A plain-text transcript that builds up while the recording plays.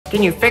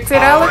Can you fix it,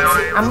 Alex?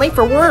 I'm late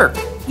for work.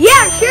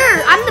 Yeah,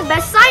 sure. I'm the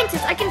best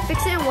scientist. I can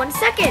fix it in 1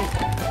 second.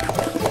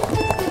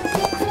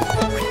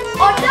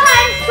 All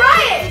done. Try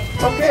it.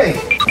 Okay.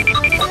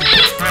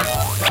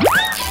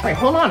 Wait,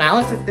 hold on,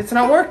 Alex. It's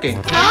not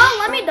working.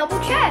 Let me double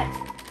check.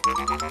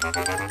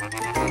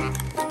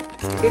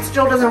 It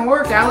still doesn't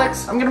work,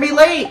 Alex. I'm gonna be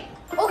late.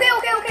 Okay.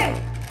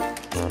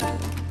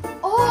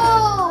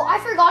 Oh, I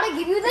forgot to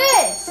give you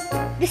this.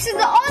 This is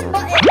the on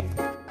button.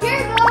 Here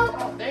you go.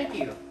 Oh, thank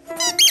you.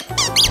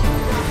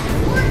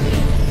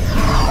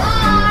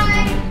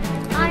 Bye.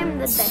 I'm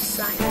the best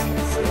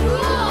scientist.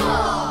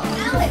 Whoa.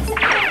 Alex.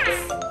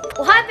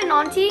 What happened,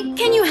 Auntie?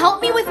 Can you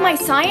help me with my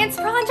science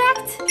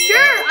project?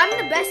 Sure, I'm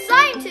the best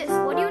scientist.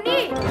 What do you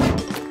need?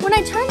 When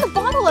I turn the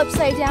bottle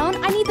upside down,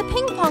 I need the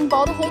ping pong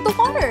ball to hold the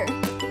water.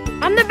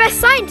 I'm the best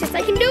scientist.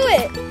 I can do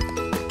it.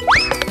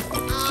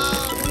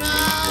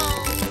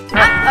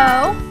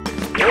 Uh-oh.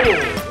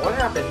 Whoa, what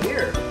happened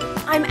here?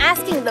 I'm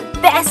asking the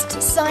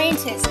best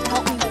scientist to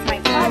help me with my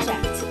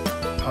project.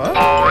 Huh?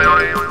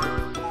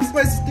 He's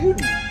my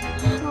student.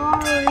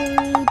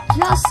 Sorry,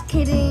 just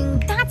kidding.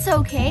 That's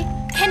okay.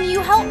 Can you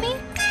help me?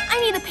 I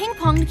need the ping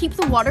pong to keep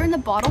the water in the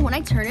bottle when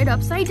I turn it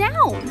upside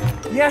down.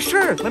 Yeah,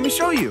 sure. Let me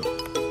show you.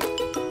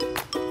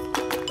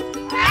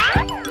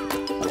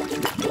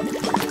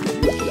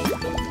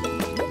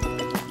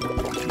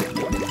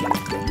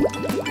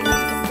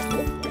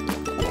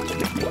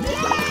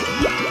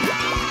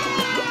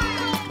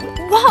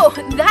 Whoa,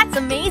 that's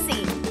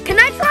amazing. Can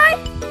I try?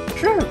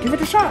 Sure, give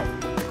it a shot.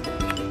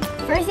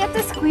 First you have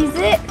to squeeze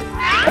it,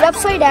 put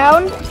upside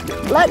down,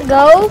 let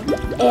go,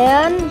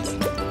 and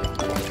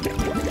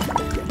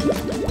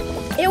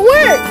it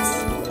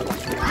works!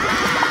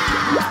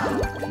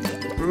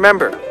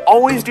 Remember,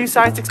 always do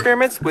science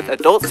experiments with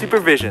adult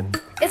supervision.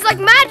 It's like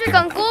magic,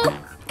 Uncle!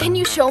 Can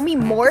you show me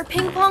more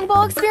ping pong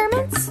ball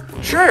experiments?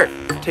 Sure.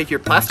 Take your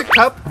plastic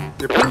cup,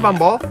 your ping pong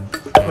ball,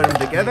 put them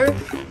together.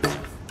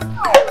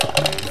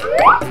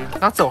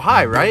 Not so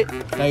high, right?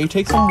 Now you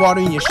take some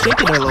water and you shake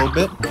it a little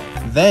bit.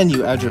 Then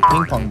you add your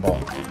ping pong ball.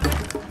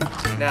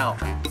 Now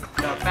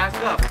back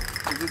up,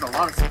 because there's a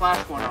lot of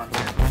splash going on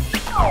here.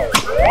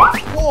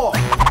 Whoa!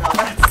 Now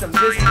that's some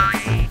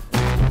distance.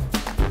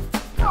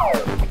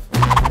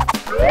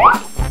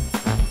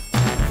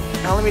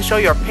 Now let me show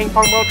you our ping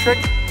pong ball trick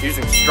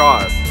using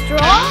straws.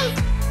 Straws?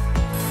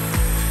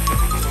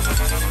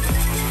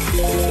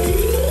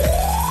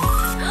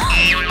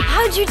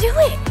 How'd you do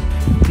it?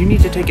 You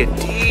need to take a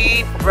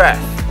deep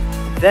breath,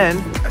 then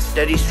a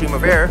steady stream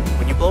of air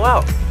when you blow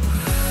out.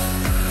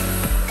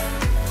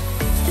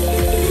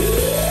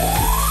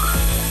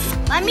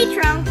 Let me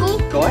try, Uncle.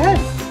 Go ahead.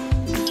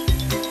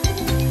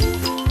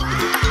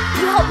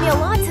 You helped me a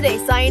lot today,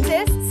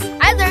 scientists.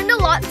 I learned a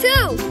lot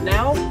too.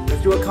 Now,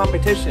 let's do a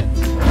competition.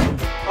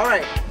 All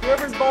right,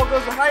 whoever's ball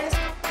goes the highest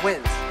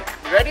wins.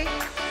 You ready?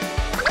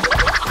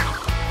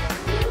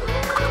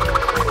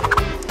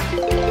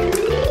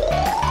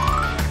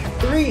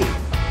 Three,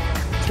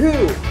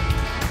 2,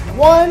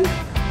 1,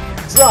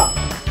 drop.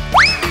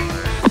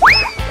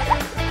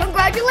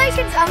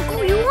 Congratulations,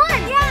 Uncle. You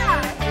won.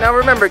 Yeah. Now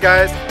remember,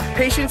 guys,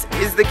 patience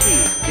is the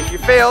key. If you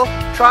fail,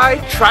 try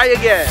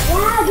again.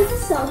 Wow, this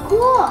is so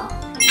cool.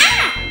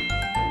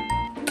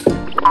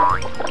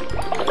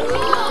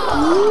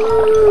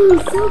 Ooh,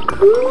 so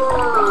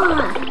cool.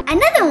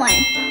 Another one.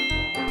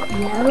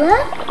 Yellow,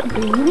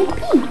 green, and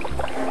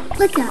pink.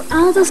 Look at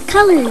all those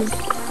colors.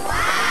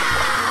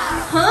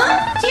 Huh?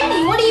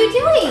 Jannie, what are you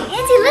doing?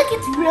 Auntie, look,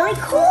 it's really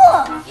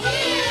cool.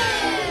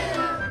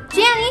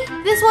 Jannie,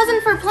 this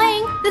wasn't for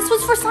playing. This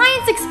was for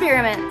science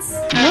experiments.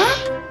 Huh?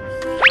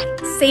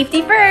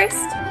 Safety first.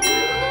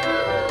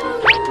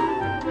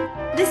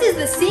 This is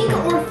the sink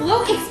or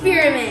float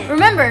experiment.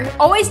 Remember,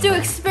 always do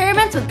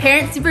experiments with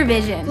parent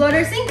supervision. Float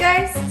or sink,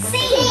 guys?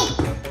 Sink.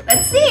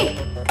 Let's see.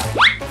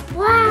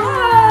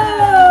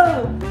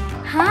 Wow.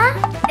 Huh?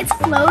 It's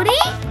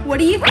floating? What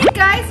do you think,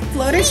 guys?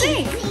 Float or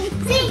sink?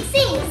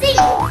 Sink.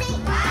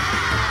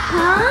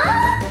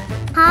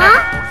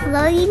 Huh?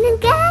 Floating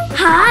again?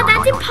 Huh?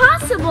 That's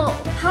impossible.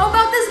 How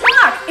about this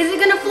block? Is it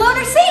gonna float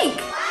or sink?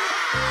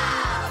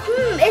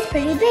 It's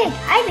pretty big.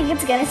 I think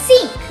it's gonna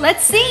sink.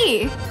 Let's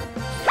see.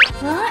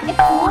 Huh? It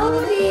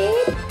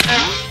floated.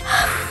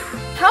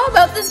 How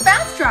about this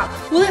bath drop?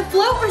 Will it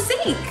float or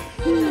sink?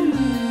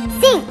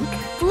 Sink.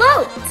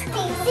 Float.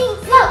 Sink.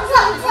 Float.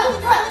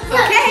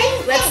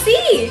 Okay, let's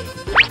see.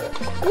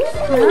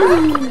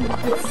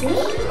 Let's see.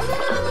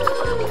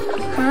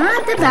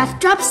 Huh? The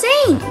bathtub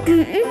sank.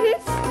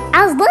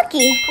 I was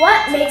lucky.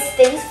 What makes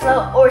things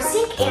float or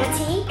sink,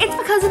 Auntie? It's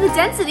because of the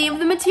density of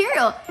the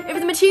material. If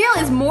the material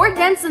is more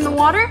dense than the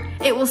water,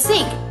 it will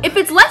sink. If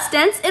it's less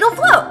dense, it'll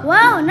float.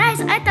 Wow, nice.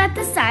 I thought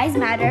the size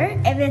mattered.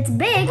 If it's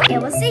big,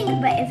 it will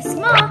sink. But if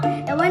small,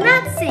 it will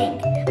not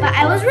sink. But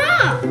I was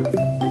wrong.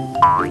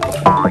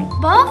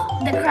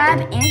 Both the crab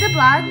and the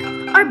block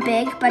are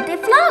big, but they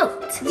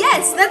float.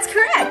 Yes, that's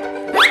correct.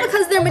 That's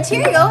because their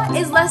material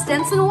is less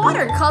dense than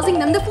water, causing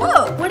them to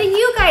float. What do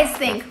you guys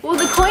think? Will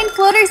the coin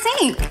float or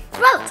sink?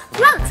 Float.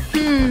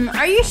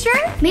 Are you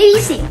sure? Maybe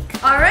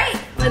sink. All right,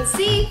 Let's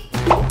see.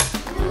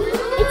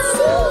 It's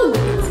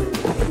synced.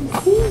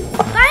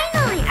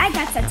 Finally, I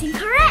got something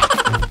correct.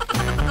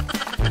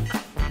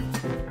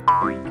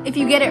 If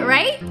you get it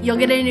right, you'll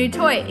get a new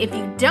toy. If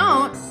you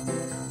don't,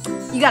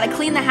 you gotta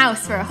clean the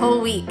house for a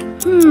whole week. I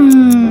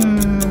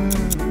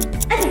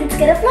think it's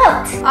gonna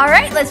float. All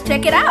right, let's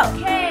check it out.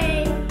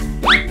 Okay.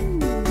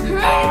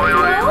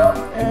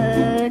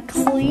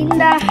 Clean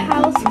the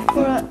house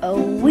for a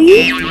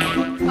week.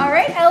 All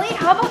right, Ellie,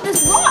 how about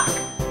this rock?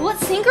 Will it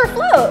sink or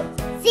float?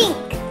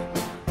 Sink.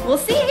 We'll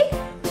see.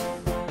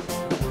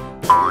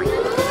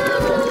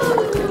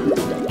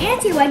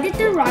 Auntie, why did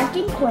the rock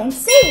and coin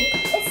sink?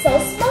 It's so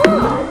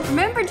small.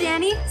 Remember,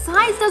 Jannie,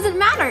 size doesn't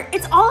matter.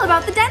 It's all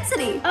about the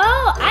density.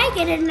 Oh, I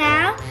get it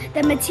now.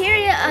 The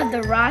material of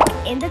the rock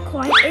and the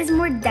coin is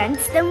more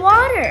dense than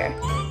water.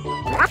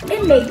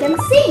 It made them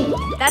sink.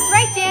 That's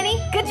right, Jannie.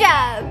 Good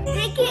job.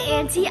 Thank you,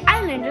 Auntie.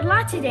 I learned a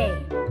lot today.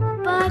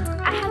 But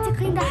I have to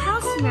clean the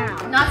house now.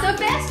 Not so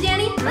fast,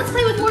 Jannie. Let's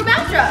play with more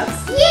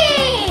bathtubs.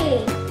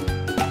 Yay!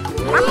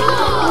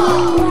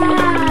 Wow!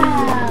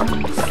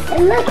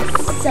 It looks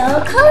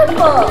so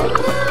colorful.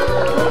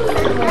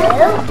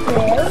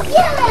 Blue,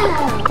 yellow.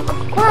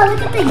 Wow,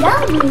 look at the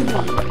yellow movie.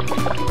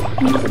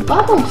 It's a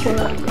bubble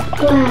trail.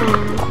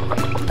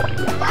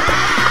 Wow!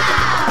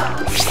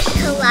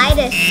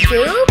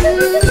 Kaleidoscope?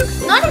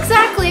 Not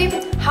exactly.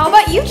 How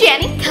about you,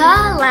 Jannie?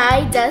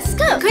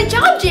 Kaleidoscope. Good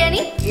job,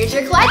 Jannie. Here's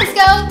your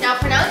kaleidoscope. Now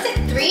pronounce it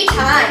 3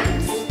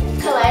 times.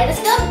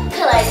 Kaleidoscope,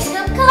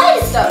 kaleidoscope,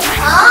 kaleidoscope.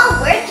 Oh,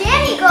 where'd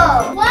Jannie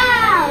go?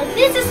 Wow,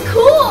 this is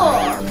cool.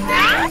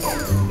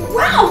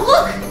 Wow,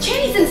 look,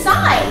 Jannie's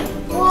inside.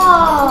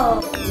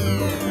 Whoa.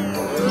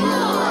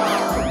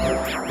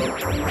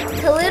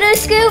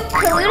 Kaleidoscope,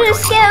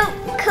 kaleidoscope,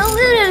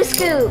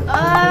 kaleidoscope.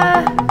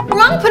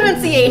 Wrong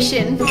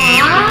pronunciation.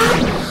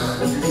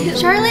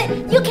 Charlotte,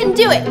 you can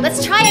do it.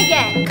 Let's try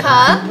again.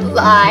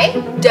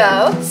 Kaleidoscope.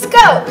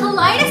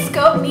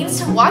 Kaleidoscope means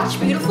to watch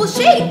beautiful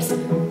shapes.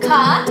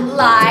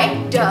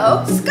 Kaleidoscope.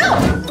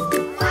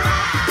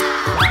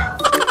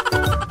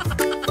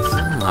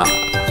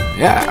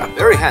 Yeah,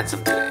 very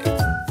handsome today.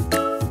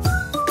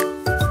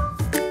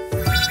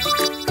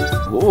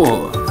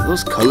 Whoa,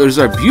 those colors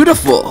are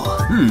beautiful.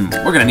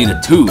 We're gonna need a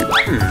tube.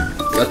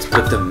 Let's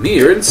put the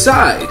mirror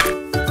inside.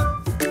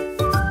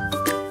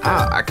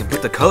 I can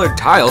put the colored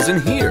tiles in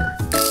here.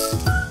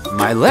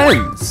 My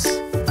lens.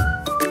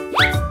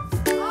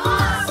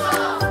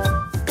 Awesome.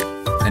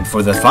 And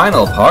for the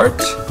final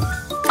part.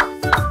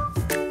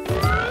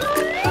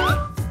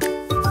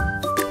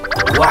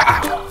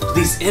 Wow,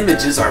 these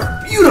images are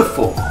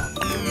beautiful.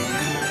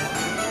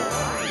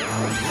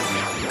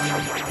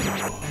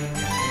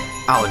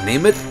 I'll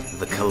name it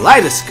the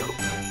Kaleidoscope.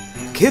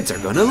 Kids are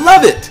gonna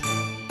love it.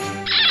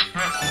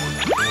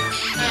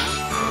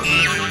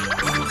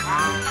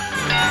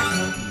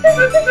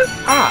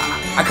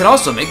 I could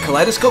also make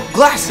kaleidoscope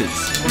glasses.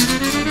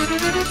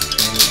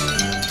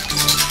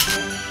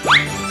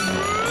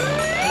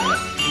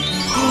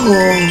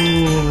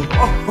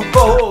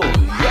 Oh,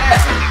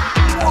 yeah!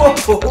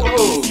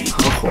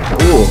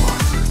 Whoa.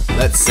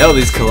 Let's sell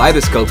these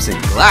kaleidoscopes in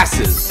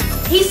glasses.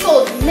 He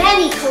sold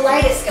many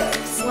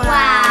kaleidoscopes.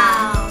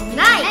 Wow,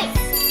 nice.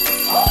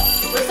 Oh,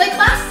 looks like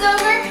class is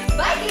over.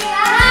 Bye, kids.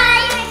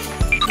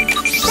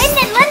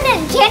 London,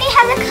 Jannie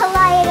has a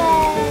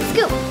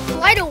kaleidoscope.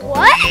 Kaleido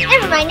what?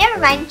 Never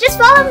mind. Just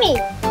follow me.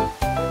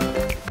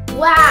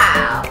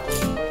 Wow,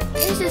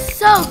 this is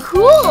so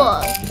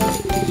cool.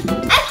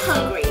 I'm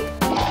hungry.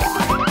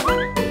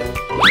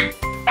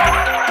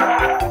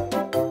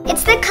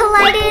 It's the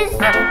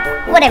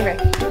whatever.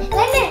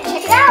 London,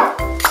 check it out.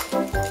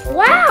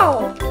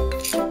 Wow.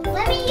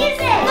 Let me use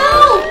it. No.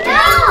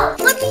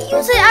 Let me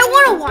use it. I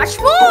want to watch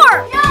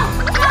more. No.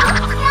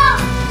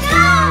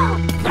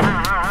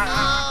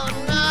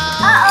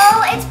 Uh-oh,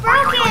 it's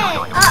broken.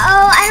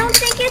 Uh-oh, I don't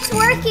think it's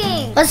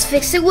working. Let's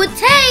fix it with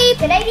tape.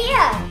 Good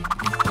idea.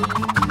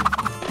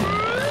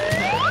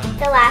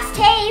 The last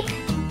tape.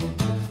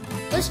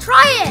 Let's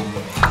try it.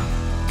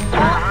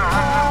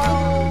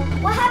 Uh-oh.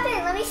 What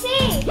happened? Let me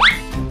see.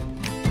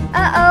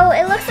 Uh-oh,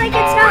 it looks like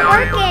it's not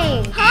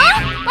working.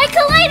 Huh? My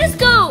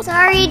kaleidoscope!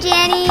 Sorry,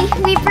 Jannie.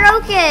 We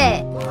broke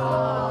it.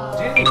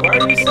 Jannie, why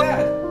are you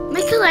sad?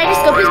 My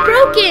kaleidoscope is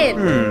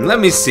broken. Let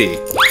me see. I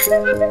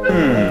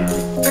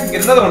can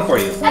get another one for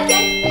you.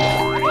 Okay.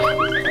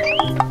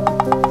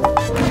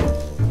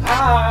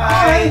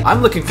 Hi.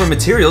 I'm looking for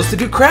materials to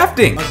do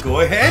crafting.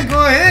 Go ahead.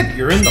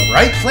 You're in the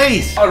right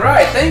place. All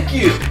right, thank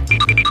you.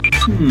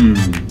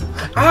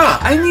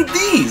 I need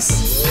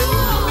these.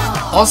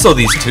 Also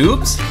these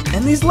tubes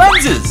and these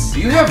lenses. Do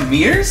you have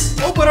mirrors?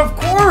 Oh, but of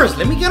course.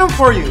 Let me get them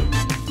for you.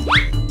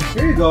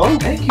 Here you go.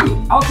 Thank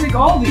you. I'll take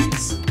all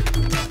these.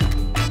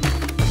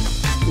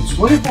 It's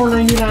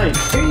 $24.99.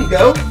 Here you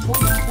go.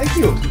 Thank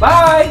you.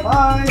 Bye.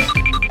 Bye.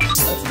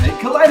 Let's make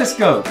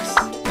kaleidoscopes.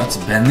 Let's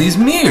bend these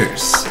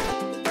mirrors.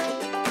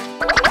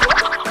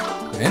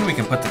 Then we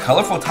can put the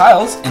colorful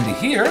tiles into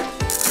here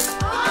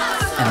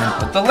and then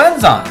put the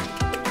lens on.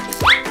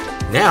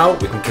 Now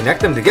we can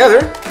connect them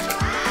together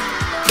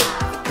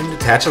and the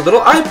attach a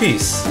little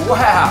eyepiece.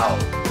 Wow,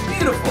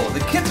 beautiful.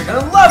 The kids are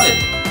gonna love it.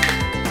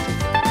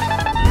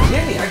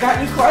 Jannie, I got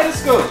new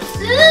kaleidoscopes.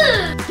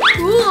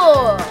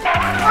 Cool.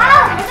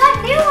 Wow, I got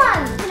new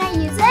ones. Can I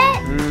use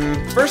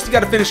it? First, you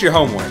gotta finish your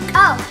homework.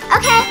 Oh,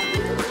 okay.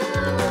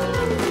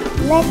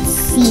 Let's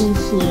see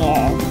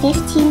here.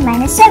 15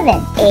 minus 7.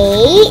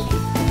 8.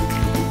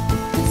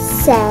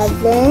 7.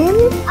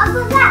 I'll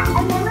do that.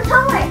 I remember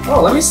homework.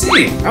 Oh, let me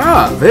see.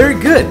 Ah, very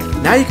good.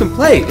 Now you can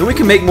play, and we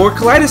can make more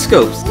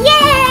kaleidoscopes.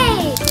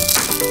 Yay!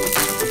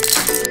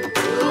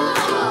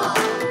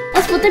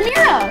 Let's put the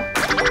mirror up.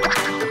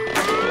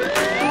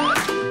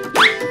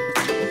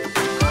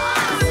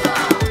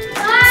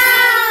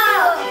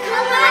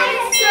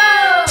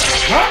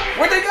 Huh?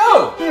 Where'd they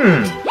go?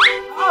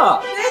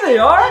 Ah, there they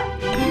are.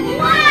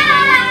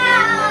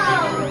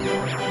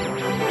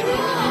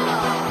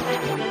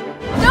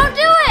 Don't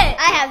do it.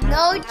 I have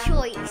no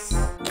choice.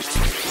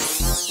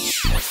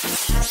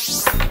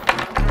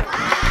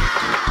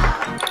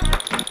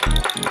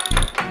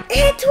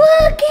 It's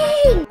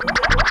working!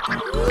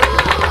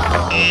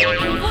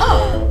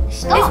 Oh,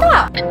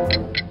 stop!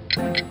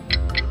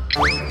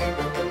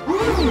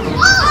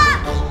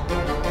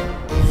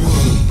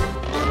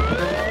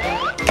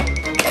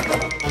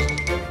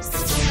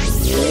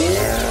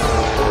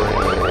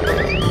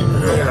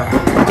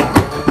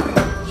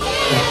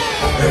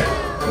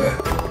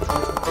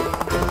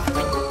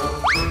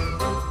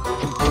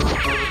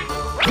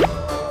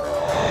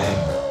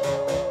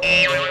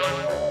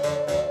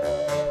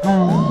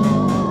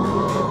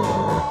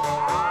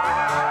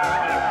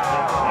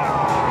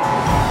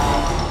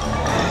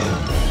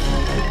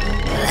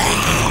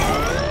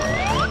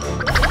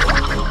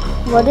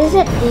 What does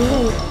it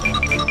mean?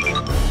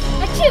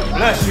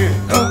 Bless you.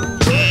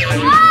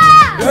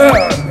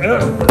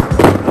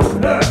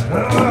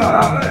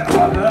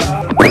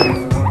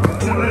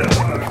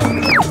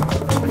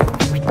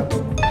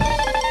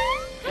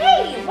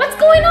 Hey, what's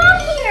going on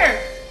here?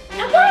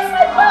 And why is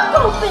my book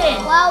open?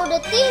 Well, the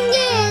thing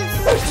is...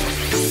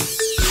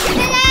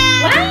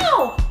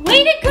 Wow, way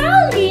to go,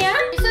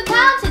 Liam. You're so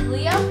talented,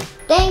 Liam.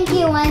 Thank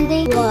you,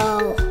 Wendy.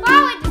 Whoa.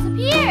 Wow, it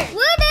disappeared.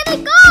 Where did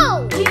it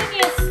go?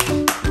 Genius.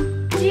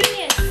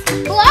 Genius.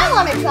 Well, I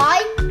want to try.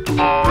 I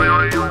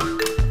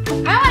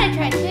want to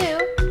try too.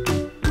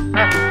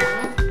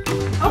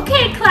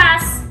 Okay,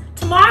 class.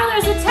 Tomorrow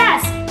there's a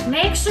test.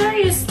 Make sure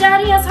you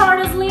study as hard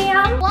as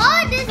Liam.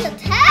 What? There's a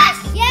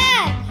test?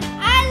 Yeah,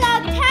 I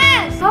love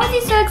tests. How is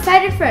he so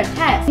excited for a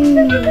test?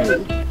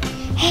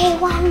 Hey,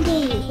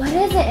 Wendy. What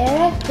is it,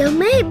 Eric? There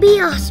may be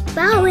a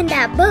spell in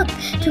that book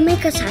to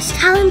make us as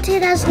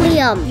talented as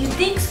Liam. You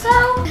think so?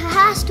 It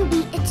has to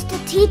be. It's the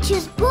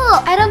teacher's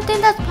book. I don't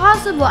think that's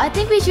possible. I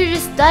think we should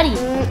just study.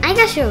 I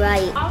guess you're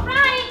right. All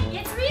right,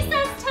 it's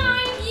recess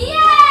time.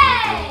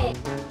 Yay!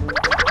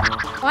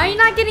 Why are you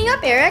not getting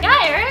up, Eric?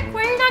 Yeah, Eric,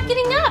 why are you not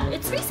getting up?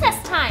 It's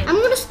recess time. I'm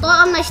going to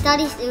start on my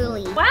studies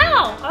early.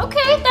 Wow,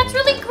 okay, that's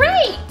really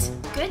great.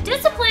 Good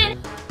discipline.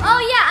 Oh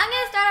yeah, I'm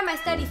gonna start on my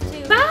studies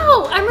too.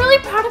 Wow, I'm really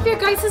proud of your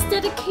guys'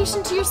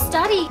 dedication to your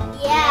study.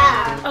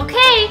 Yeah.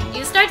 Okay,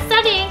 you start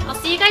studying. I'll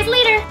see you guys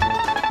later.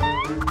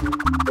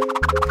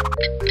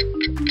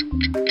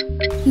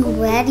 You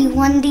ready,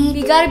 Wendy?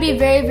 You gotta be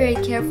very, very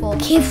careful.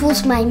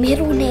 Careful's my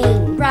middle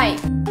name.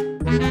 Right.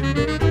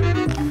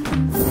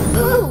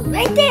 Ooh,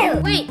 right there.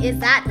 Wait, is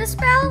that the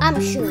spell? I'm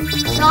sure.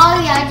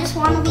 Sorry, I just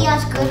want to be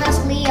as good as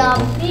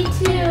Liam. Me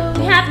too.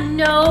 We have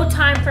no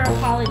time for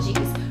apologies.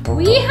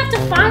 We have to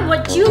find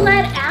what you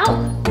let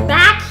out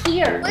back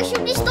here. Where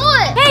should we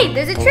start? Hey,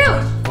 there's a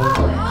truth.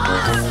 Oh,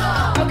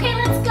 awesome. Okay,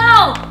 let's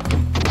go.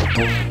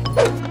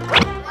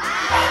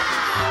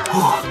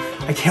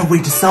 I can't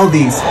wait to sell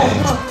these.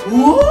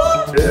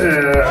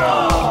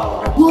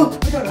 Look,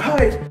 I gotta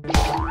hide.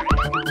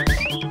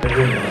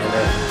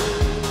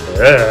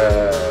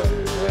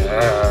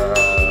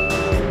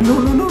 No,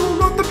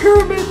 not the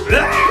pyramid.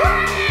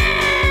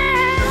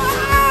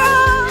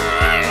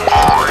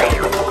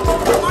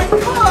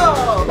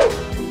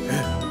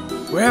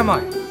 Where am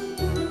I?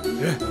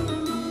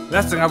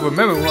 Last thing I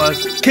remember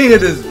was king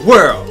of this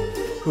world.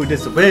 Who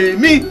disobeyed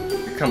me,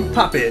 become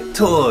puppet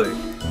toy.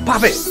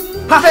 Pop it,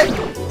 pop it,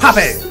 pop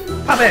it,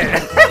 pop it,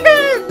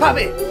 pop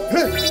it.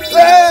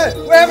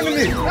 What happened to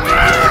me?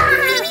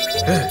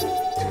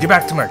 To get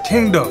back to my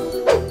kingdom.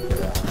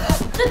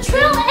 The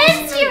trail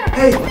ends here.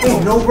 Hey,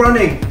 no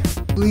running.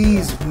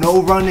 Please,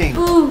 no running.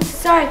 Ooh,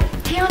 sorry.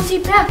 Stay on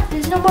deep breath.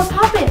 There's no more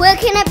puppets. Where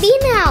can it be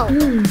now?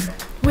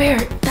 Where?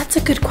 That's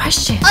a good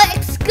question.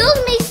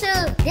 Excuse me,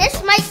 sir.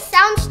 This might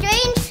sound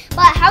strange,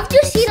 but have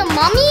you seen a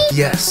mummy?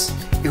 Yes,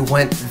 it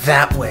went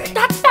that way.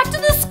 That's back to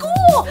the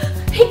school.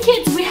 Hey,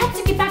 kids, we have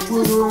to get back to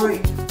the school.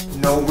 Right.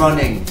 No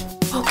running.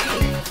 Okay.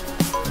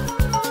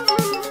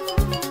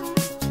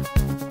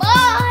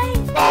 Bye.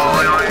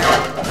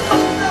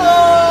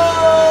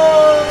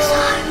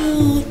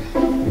 Sorry.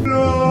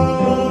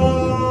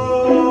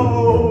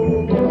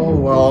 Oh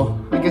well,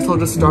 I guess I'll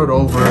just start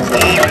over.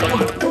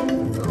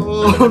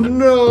 Oh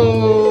no!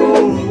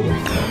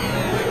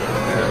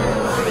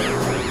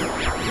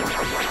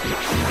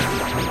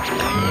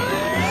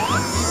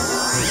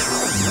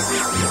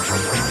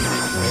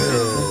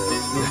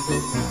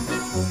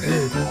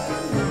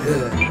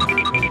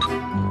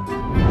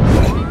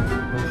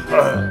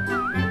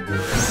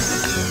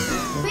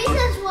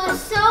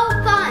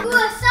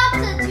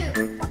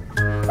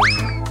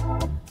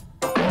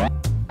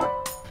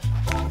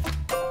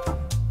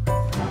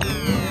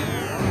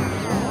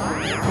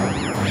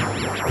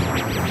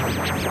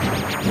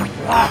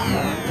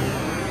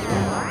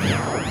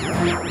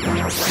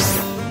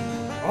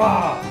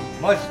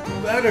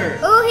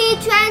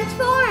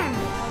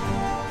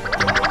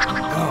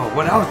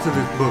 what else does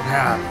this book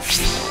have?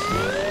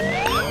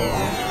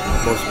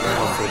 Most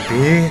powerful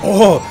being?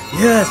 Oh,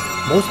 yes,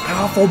 most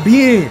powerful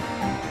being.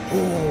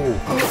 Oh,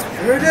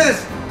 here it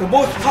is, the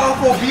most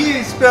powerful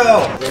being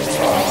spell.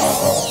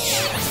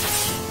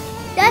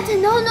 That's a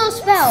no-no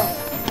spell.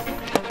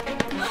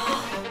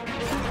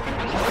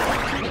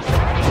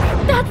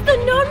 That's the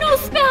no-no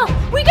spell.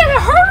 We gotta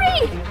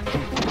hurry.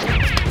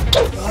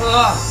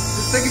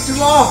 It's taking too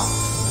long.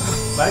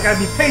 But I gotta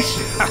be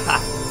patient.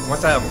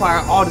 Once I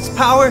acquire all this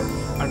power,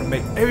 I'm gonna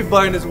make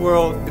everybody in this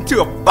world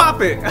into a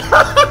puppet.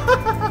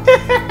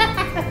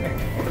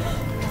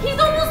 He's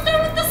almost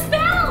done with the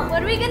spell.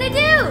 What are we gonna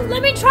do?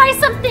 Let me try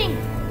something.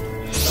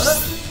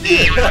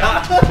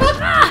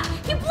 Ah,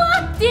 you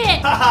blocked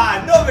it.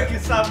 No one can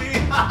stop me.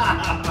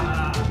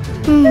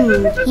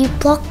 You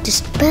blocked the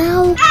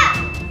spell.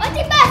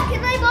 Auntie Beth,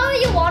 can I borrow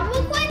your wand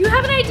real quick? You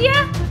have an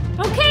idea?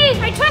 Okay,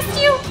 I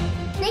trust you.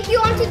 Thank you,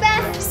 Auntie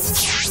Beth.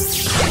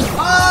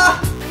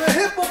 The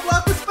hippo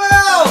blocked the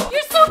spell.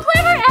 You're so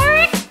clever,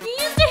 Eric. You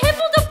used a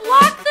hippo to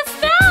block the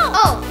spell.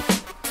 Oh,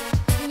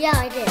 yeah,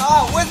 I did.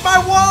 Oh, where's my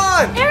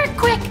wand? Eric,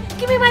 quick,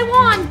 give me my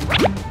wand.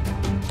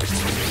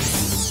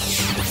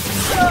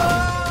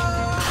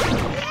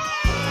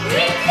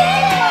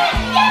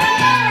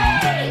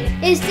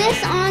 Is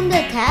this on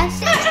the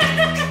test?